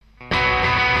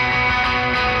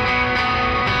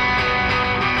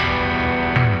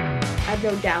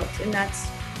no doubt. And that's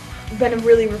been a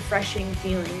really refreshing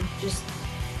feeling, just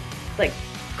like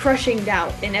crushing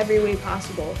doubt in every way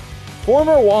possible.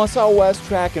 Former Wausau West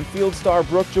track and field star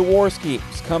Brooke Jaworski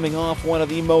is coming off one of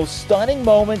the most stunning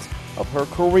moments of her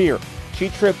career. She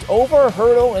tripped over a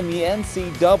hurdle in the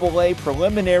NCAA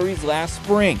preliminaries last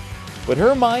spring, but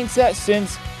her mindset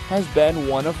since has been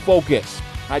one of focus.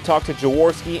 I talked to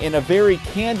Jaworski in a very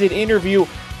candid interview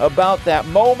about that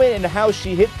moment and how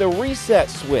she hit the reset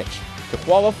switch to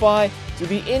qualify to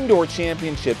the indoor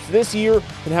championships this year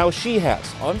and how she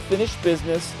has unfinished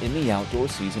business in the outdoor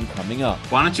season coming up.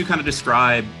 Why don't you kind of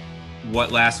describe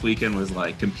what last weekend was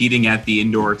like, competing at the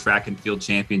indoor track and field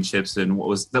championships, and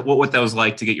what that was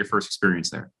like to get your first experience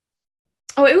there?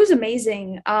 Oh, it was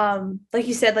amazing. Like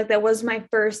you said, like that was my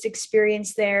first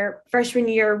experience there. Freshman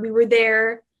year, we were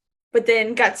there, but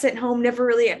then got sent home, never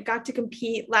really got to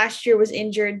compete. Last year was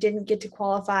injured, didn't get to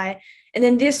qualify. And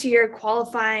then this year,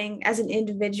 qualifying as an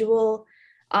individual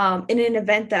in an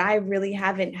event that I really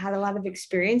haven't had a lot of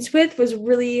experience with was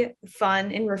really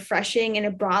fun and refreshing. And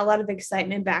it brought a lot of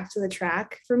excitement back to the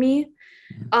track for me.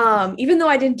 Even though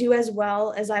I didn't do as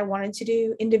well as I wanted to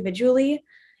do individually,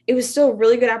 it was still a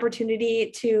really good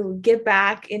opportunity to get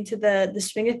back into the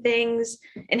swing of things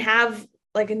and have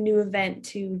like a new event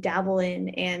to dabble in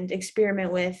and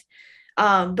experiment with.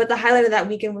 But the highlight of that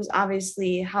weekend was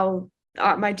obviously how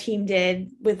my team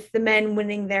did, with the men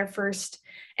winning their first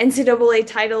NCAA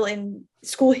title in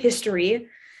school history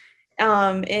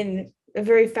in a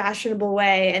very fashionable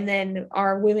way. And then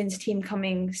our women's team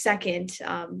coming second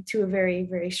to a very,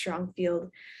 very strong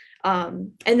field.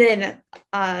 And then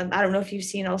I don't know if you've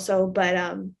seen also,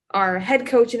 but our head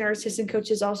coach and our assistant coach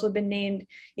has also been named,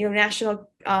 national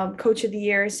coach of the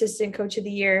year, assistant coach of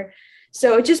the year.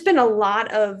 So it's just been a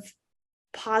lot of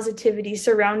positivity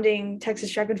surrounding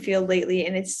Texas track and field lately.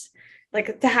 And it's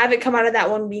like to have it come out of that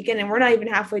one weekend, and we're not even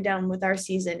halfway done with our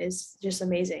season, is just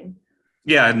amazing.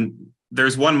 Yeah. And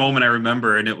there's one moment I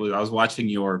remember, and I was watching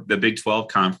the Big 12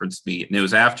 conference meet, and it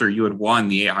was after you had won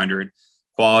the 800,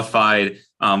 qualified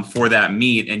for that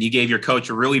meet, and you gave your coach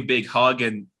a really big hug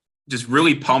and just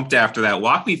really pumped after that.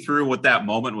 Walk me through what that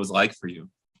moment was like for you.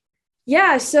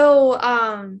 Yeah.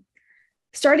 So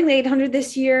starting the 800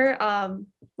 this year,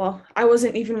 well, I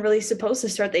wasn't even really supposed to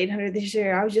start the 800 this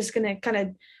year. I was just going to kind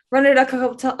of run it a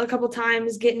couple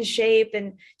times, get in shape,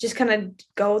 and just kind of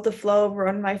go with the flow,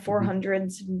 run my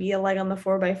 400s, be a leg on the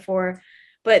 4x4.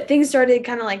 But things started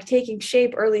kind of like taking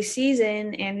shape early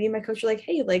season, and me and my coach were like,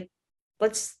 hey, like,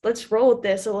 let's roll with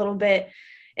this a little bit.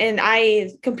 And I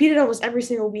competed almost every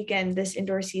single weekend this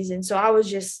indoor season. So I was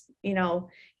just,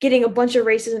 getting a bunch of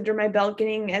races under my belt,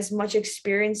 getting as much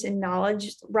experience and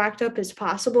knowledge racked up as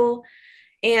possible.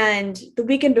 And the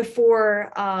weekend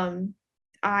before,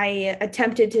 I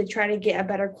attempted to try to get a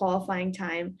better qualifying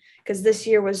time, because this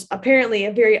year was apparently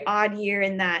a very odd year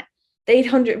in that the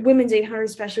 800 women's 800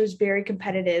 especially was very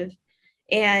competitive.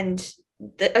 And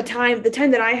the time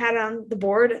that I had on the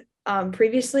board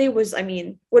previously was,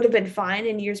 would have been fine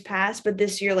in years past, but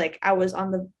this year, like I was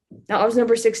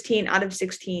number 16 out of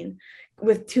 16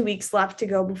 with 2 weeks left to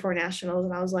go before nationals.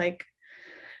 And I was like,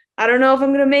 I don't know if I'm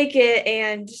going to make it.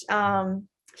 And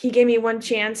he gave me one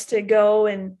chance to go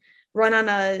and run on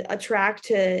a track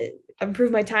to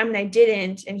improve my time, and I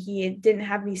didn't. And he didn't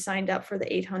have me signed up for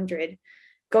the 800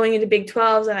 going into Big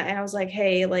 12s. And I was like,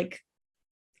 hey, like,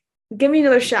 give me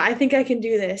another shot. I think I can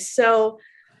do this. So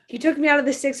he took me out of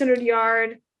the 600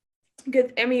 yard.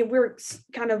 Good. We're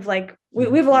kind of like, we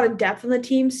have a lot of depth on the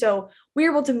team, so we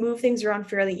were able to move things around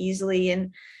fairly easily.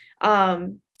 And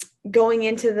going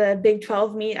into the Big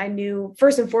 12 meet, I knew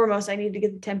first and foremost I needed to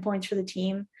get the 10 points for the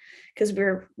team, because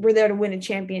we're there to win a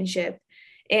championship.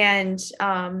 And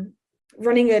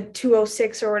running a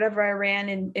 206 or whatever I ran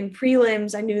in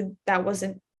prelims, I knew that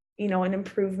wasn't, an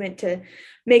improvement to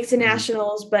make to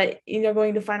nationals. But,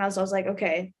 going to finals, I was like,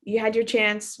 okay, you had your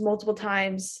chance multiple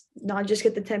times, not just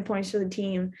get the 10 points for the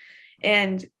team.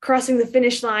 And crossing the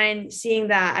finish line, seeing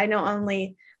that I not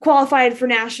only qualified for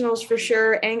nationals for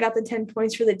sure and got the 10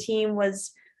 points for the team was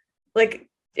like,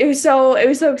 it was so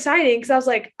exciting, because I was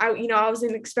like, I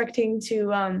wasn't expecting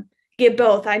to get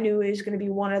both. I knew it was going to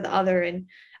be one or the other, and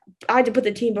I had to put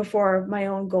the team before my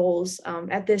own goals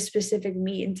at this specific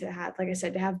meet. And to have, like I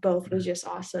said, to have both was just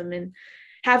awesome. And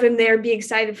have him there be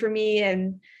excited for me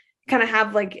and kind of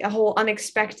have like a whole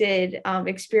unexpected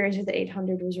experience with the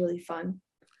 800 was really fun.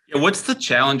 Yeah, what's the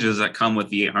challenges that come with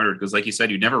the 800? Because like you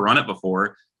said, you've never run it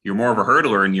before. you're more of a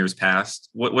hurdler in years past.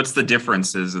 What's the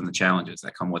differences and the challenges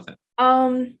that come with it?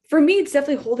 For me, it's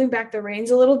definitely holding back the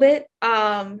reins a little bit.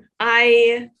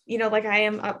 Like I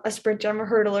am a sprinter, I'm a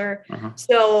hurdler. Uh-huh.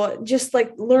 So just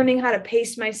like learning how to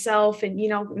pace myself and,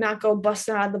 not go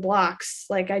busting out of the blocks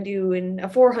like I do in a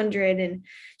 400, and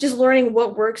just learning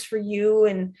what works for you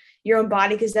and your own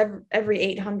body. Cause every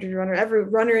 800 runner, every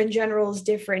runner in general is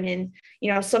different. And,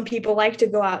 some people like to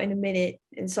go out in a minute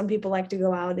and some people like to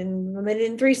go out in a minute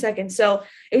and 3 seconds. So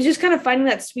it was just kind of finding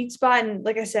that sweet spot. And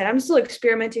like I said, I'm still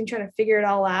experimenting, trying to figure it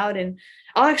all out. And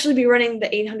I'll actually be running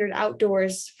the 800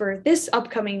 outdoors for this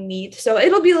upcoming meet. So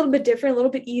it'll be a little bit different, a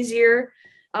little bit easier.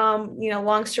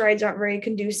 Long strides aren't very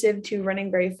conducive to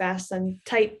running very fast on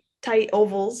tight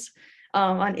ovals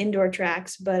on indoor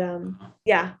tracks. But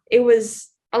it was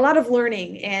a lot of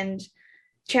learning and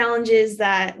challenges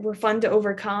that were fun to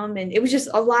overcome. And it was just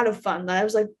a lot of fun.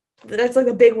 That's like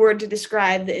a big word to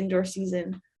describe the indoor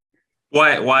season.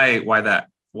 Why that?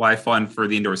 Why fun for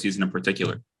the indoor season in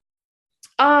particular?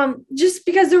 Just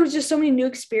because there was just so many new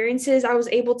experiences. I was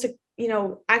able to,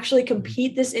 actually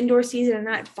compete this indoor season and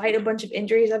not fight a bunch of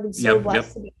injuries. I've been so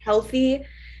blessed to be healthy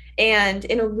and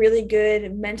in a really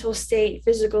good mental state,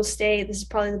 physical state. This is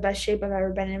probably the best shape I've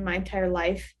ever been in my entire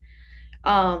life.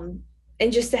 And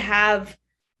just to have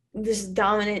this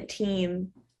dominant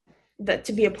team that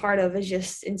to be a part of is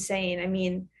just insane. I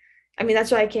mean,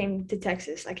 that's why I came to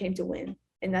Texas. I came to win,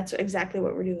 and that's exactly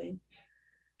what we're doing.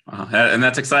 And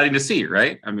that's exciting to see,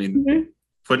 right? I mean,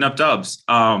 putting up dubs.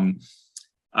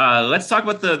 Let's talk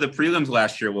about the prelims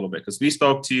last year a little bit, because we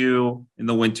spoke to you in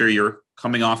the winter. You're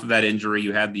coming off of that injury.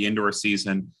 You had the indoor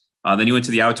season. Then you went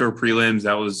to the outdoor prelims.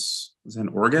 That was in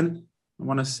Oregon, I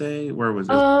want to say. Where was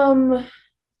it?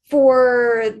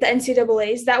 For the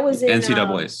NCAAs, that was in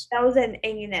NCAAs. That was in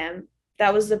A&M.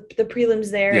 That was the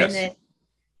prelims there, yes.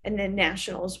 and then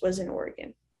nationals was in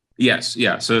Oregon. Yes,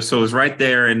 yeah. So it was right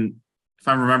there, and if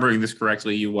I'm remembering this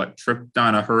correctly, you tripped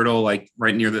on a hurdle like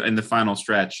right near in the final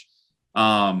stretch.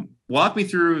 Walk me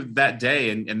through that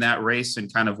day and that race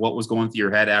and kind of what was going through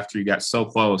your head after you got so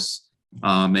close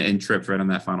and tripped right on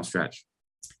that final stretch.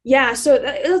 Yeah, so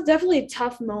it was definitely a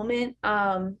tough moment,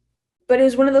 but it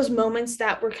was one of those moments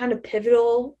that were kind of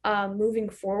pivotal moving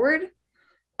forward.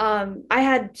 I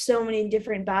had so many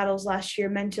different battles last year,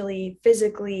 mentally,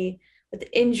 physically, with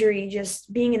injury,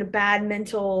 just being in a bad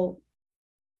mental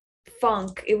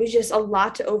funk. It was just a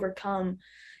lot to overcome.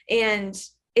 And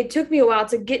it took me a while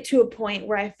to get to a point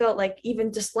where I felt like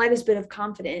even the slightest bit of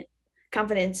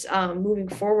confidence moving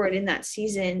forward in that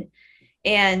season.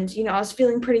 And, I was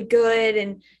feeling pretty good.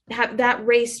 And that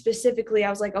race specifically, I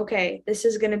was like, okay, this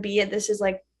is going to be it. This is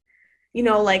like,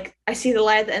 I see the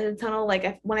light at the end of the tunnel.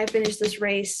 Like when I finish this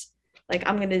race, like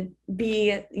I'm going to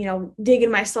be,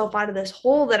 digging myself out of this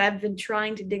hole that I've been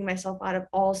trying to dig myself out of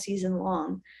all season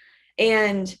long.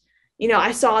 And,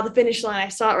 I saw the finish line. I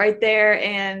saw it right there,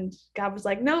 and God was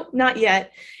like, nope, not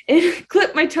yet. And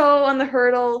clipped my toe on the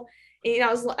hurdle. And,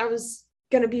 I was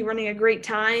going to be running a great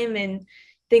time, and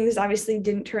things obviously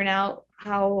didn't turn out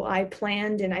how I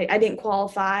planned, and I didn't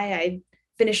qualify. I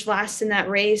finished last in that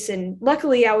race, and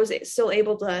luckily I was still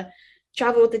able to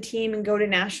travel with the team and go to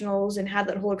nationals and have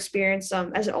that whole experience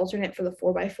as an alternate for the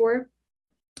 4x4.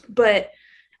 But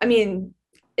I mean,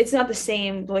 it's not the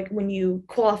same like when you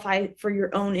qualify for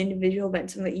your own individual event,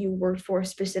 something that you worked for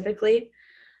specifically.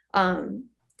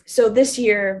 So this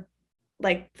year,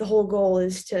 like the whole goal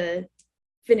is to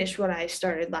finish what I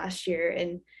started last year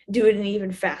and do it in an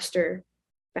even faster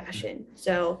fashion.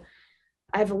 So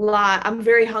I'm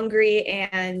very hungry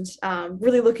and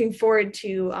really looking forward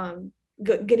to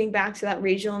getting back to that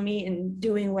regional meet and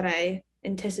doing what I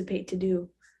anticipate to do.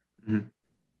 Mm-hmm.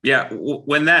 Yeah.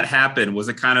 When that happened, was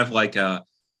it kind of like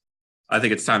I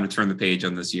think it's time to turn the page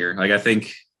on this year? Like, I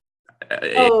think.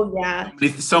 Yeah.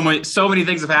 So many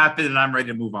things have happened and I'm ready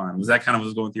to move on. Was that kind of what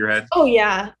was going through your head? Oh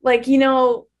yeah. Like,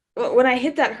 when I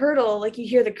hit that hurdle, like you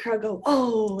hear the crowd go,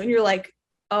 oh, and you're like,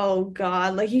 oh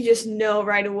God, like you just know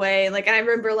right away. Like, I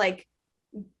remember like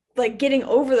getting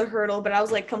over the hurdle, but I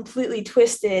was like completely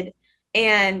twisted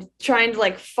and trying to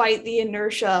like fight the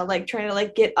inertia, like trying to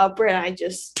like get upright. I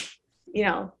just,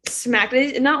 smacked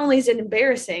it. Not only is it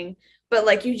embarrassing, but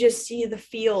like you just see the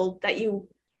field that you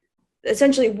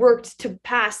essentially worked to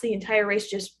pass the entire race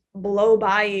just blow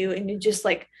by you, and it just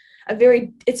like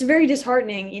it's very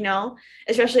disheartening,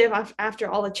 especially after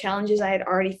all the challenges I had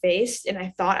already faced and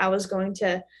I thought I was going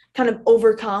to kind of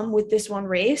overcome with this one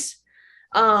race.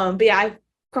 But yeah, I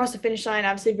crossed the finish line,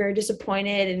 obviously very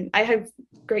disappointed, and I had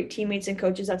great teammates and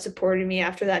coaches that supported me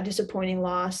after that disappointing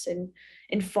loss and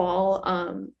fall.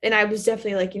 And I was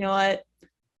definitely like, you know what,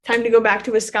 time to go back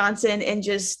to Wisconsin and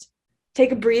just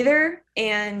take a breather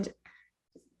and,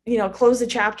 close the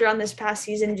chapter on this past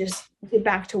season, just get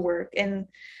back to work. And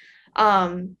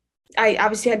I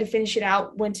obviously had to finish it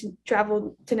out, went to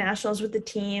travel to nationals with the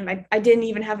team. I didn't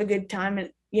even have a good time,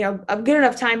 and, a good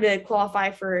enough time to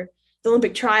qualify for the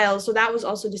Olympic trials. So that was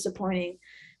also disappointing,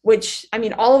 which, I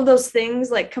mean, all of those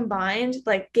things like combined,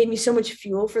 like gave me so much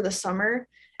fuel for the summer.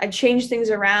 I changed things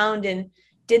around and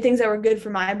did things that were good for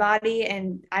my body.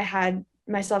 And I had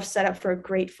myself set up for a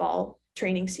great fall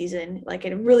training season. Like,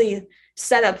 it really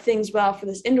set up things well for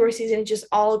this indoor season. It just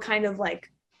all kind of like,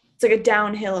 it's like a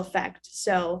downhill effect.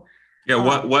 So yeah,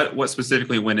 what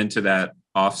specifically went into that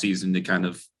off season to kind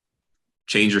of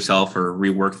change yourself or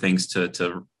rework things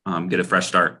to get a fresh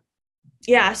start?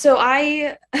 Yeah, so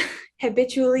I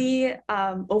habitually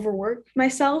overwork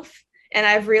myself, and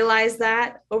I've realized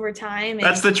that over time. And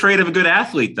That's the trait of a good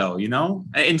athlete, though,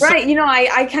 right,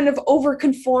 I kind of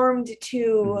overconformed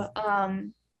to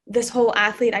this whole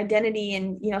athlete identity,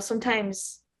 and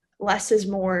sometimes less is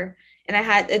more.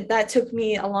 And that took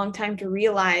me a long time to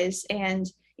realize. And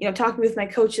talking with my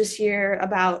coach this year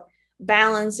about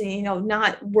balancing,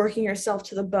 not working yourself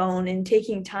to the bone and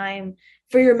taking time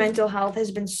for your mental health has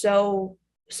been so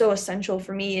essential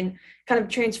for me, and kind of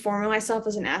transforming myself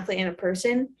as an athlete and a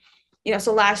person.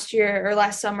 So last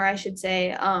summer, I should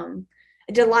say, I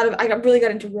really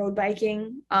got into road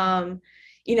biking. I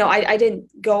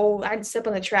didn't step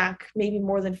on the track maybe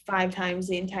more than 5 times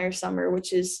the entire summer,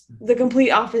 which is the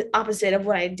complete opposite of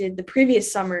what I did the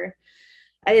previous summer.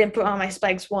 I didn't put on my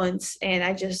spikes once, and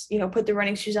I just, put the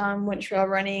running shoes on, went trail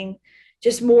running,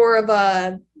 just more of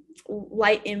a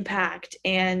light impact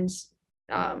and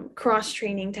cross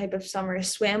training type of summer. I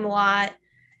swam a lot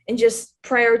and just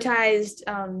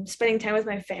prioritized spending time with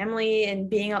my family and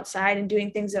being outside and doing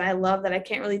things that I love that I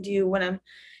can't really do when I'm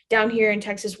down here in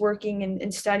Texas working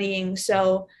and studying.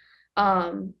 So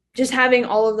just having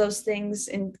all of those things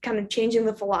and kind of changing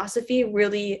the philosophy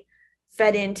really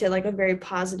fed into like a very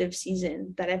positive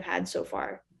season that I've had so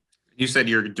far. You said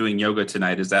you're doing yoga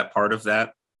tonight. Is that part of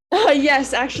that?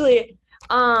 Yes, actually.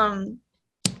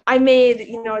 I made, a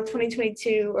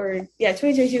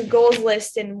 2022 goals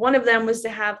list. And one of them was to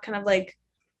have kind of like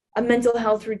a mental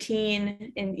health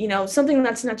routine and, something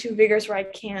that's not too vigorous where I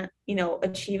can't,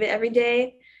 achieve it every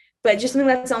day, but just something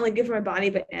that's not only good for my body,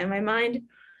 but and my mind.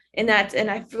 And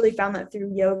I've really found that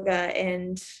through yoga.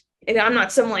 And I'm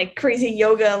not some like crazy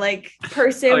yoga like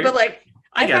person, but like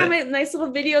I found my nice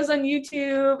little videos on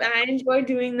YouTube and I enjoy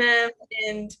doing them.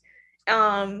 And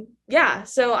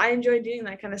so I enjoy doing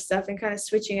that kind of stuff and kind of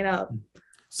switching it up.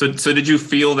 So did you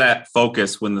feel that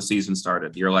focus when the season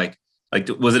started? You're like,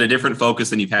 was it a different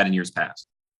focus than you've had in years past?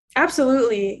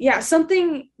 Absolutely. Yeah.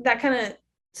 Something that kind of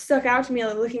stuck out to me,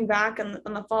 like, looking back on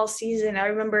the fall season. I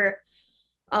remember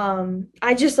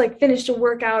I just like finished a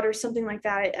workout or something like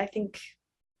that. I think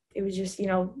it was just,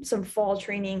 some fall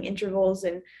training intervals.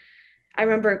 And I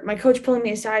remember my coach pulling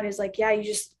me aside and was like, yeah, you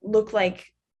just look like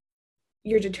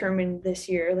you're determined this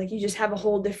year. Like, you just have a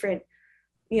whole different,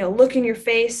 look in your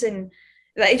face, and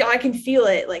I can feel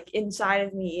it like inside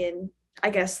of me. And I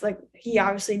guess like he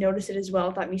obviously noticed it as well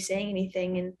without me saying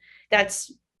anything. And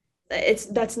that's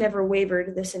never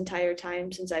wavered this entire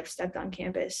time since I've stepped on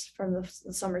campus from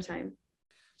the summertime.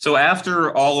 So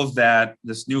after all of that,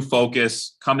 this new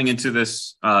focus coming into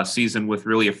this season with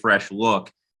really a fresh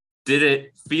look,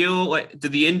 did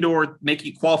the indoor make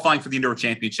you qualifying for the indoor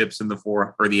championships in the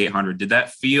 4 or the 800? Did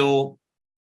that feel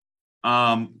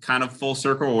kind of full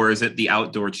circle, or is it the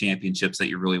outdoor championships that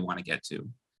you really want to get to?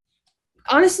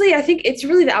 Honestly, I think it's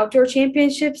really the outdoor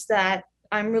championships that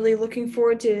I'm really looking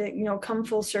forward to, come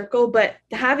full circle. But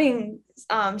having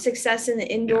success in the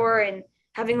indoor and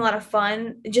having a lot of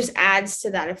fun, it just adds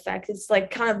to that effect. It's like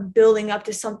kind of building up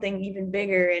to something even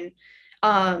bigger.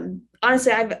 And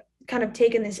honestly, I've kind of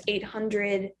taken this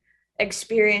 800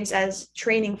 experience as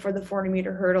training for the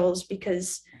 400-meter hurdles,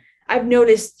 because I've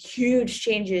noticed huge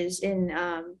changes in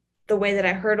the way that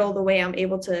I hurdle, the way I'm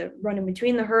able to run in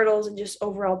between the hurdles, and just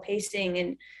overall pacing,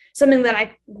 and something that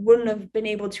I wouldn't have been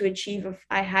able to achieve if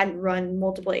I hadn't run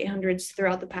multiple 800s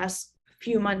throughout the past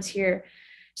few months here.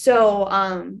 So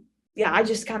I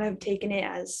just kind of taken it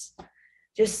as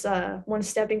just one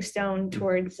stepping stone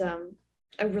towards a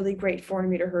really great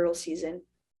 400-meter hurdle season.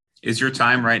 Is your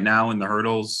time right now in the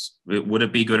hurdles, would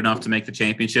it be good enough to make the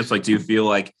championships? Like, do you feel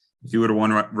like if you were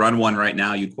to run one right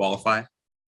now, you'd qualify?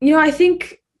 I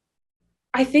think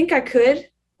I could.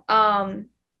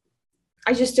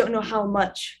 I just don't know how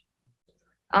much.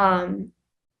 I'm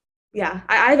not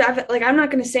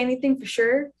going to say anything for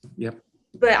sure. Yep.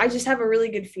 But I just have a really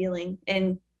good feeling.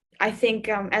 And I think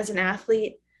as an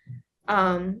athlete,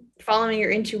 following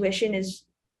your intuition is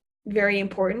very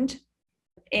important.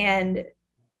 And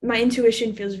my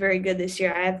intuition feels very good this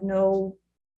year. I have no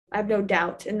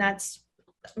doubt. And that's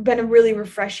been a really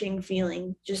refreshing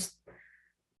feeling, just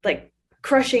like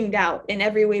crushing doubt in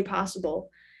every way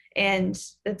possible. And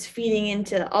that's feeding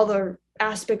into other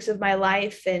aspects of my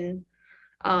life. And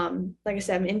like I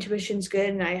said, my intuition's good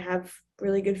and I have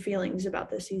really good feelings about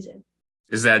this season.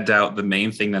 Is that doubt the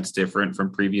main thing that's different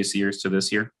from previous years to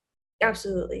this year?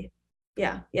 Absolutely.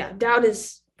 Yeah. Doubt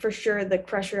is for sure the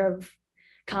crusher of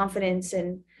confidence,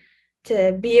 and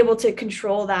to be able to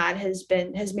control that has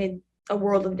made a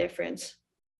world of difference.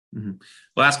 Mm-hmm.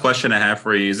 Last question I have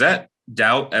for you. Is that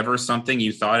doubt ever something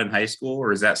you thought in high school,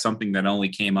 or is that something that only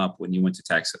came up when you went to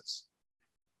Texas?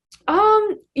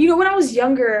 When I was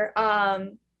younger,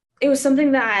 it was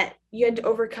something that you had to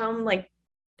overcome,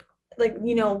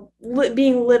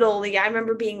 being little. Like, I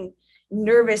remember being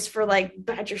nervous for like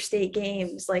Badger State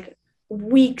games, like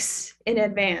weeks in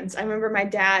advance. I remember my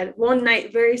dad one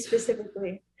night very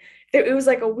specifically. It was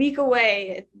like a week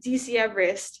away at DC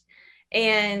Everest,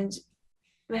 and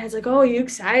my dad's like, "Oh, are you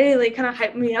excited?" Like, kind of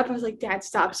hyped me up. I was like, "Dad,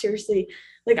 stop, seriously.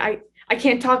 Like, I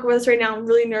can't talk about this right now. I'm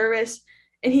really nervous."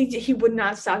 And he would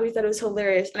not stop. He thought it was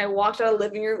hilarious. And I walked out of the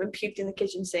living room and puked in the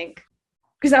kitchen sink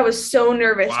because I was so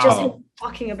nervous just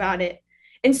talking about it.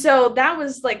 And so that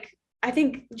was like, I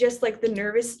think just like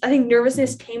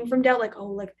nervousness came from doubt, like, oh,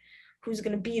 like who's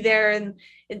going to be there, and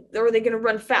are they going to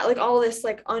run fast? Like all this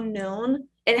like unknown,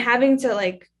 and having to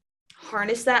like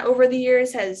harness that over the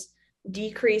years has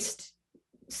decreased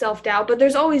self-doubt. But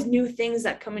there's always new things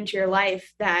that come into your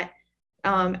life that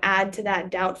add to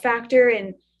that doubt factor.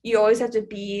 And you always have to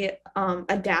be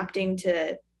adapting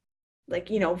to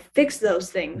fix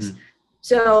those things.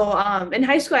 So in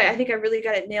high school, I think I really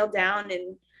got it nailed down.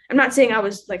 And I'm not saying I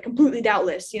was like completely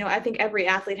doubtless. I think every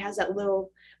athlete has that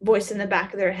little voice in the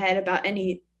back of their head about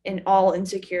any and all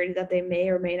insecurity that they may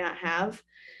or may not have.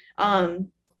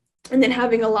 And then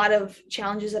having a lot of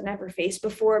challenges I've never faced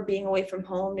before, being away from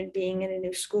home and being in a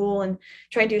new school and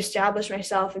trying to establish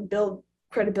myself and build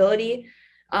credibility,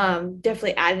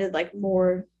 definitely added like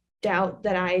more doubt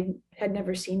that I had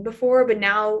never seen before. But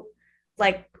now,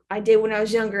 like I did when I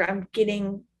was younger, I'm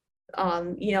getting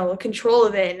control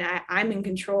of it, and I'm in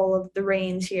control of the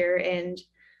reins here. And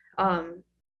I'm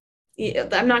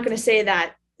not going to say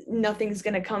that nothing's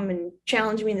going to come and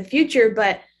challenge me in the future,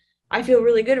 but I feel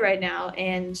really good right now,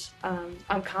 and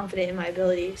I'm confident in my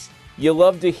abilities. You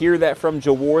love to hear that from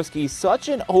Jaworski. Such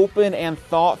an open and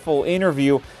thoughtful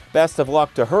interview. Best of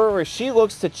luck to her as she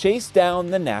looks to chase down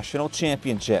the national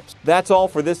championships. That's all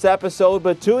for this episode,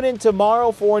 but tune in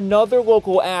tomorrow for another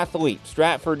local athlete,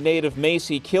 Stratford native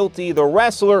Macy Kilty, the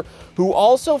wrestler who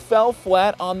also fell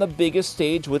flat on the biggest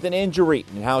stage with an injury,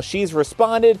 and how she's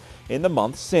responded in the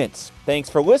months since. Thanks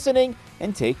for listening,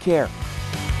 and take care.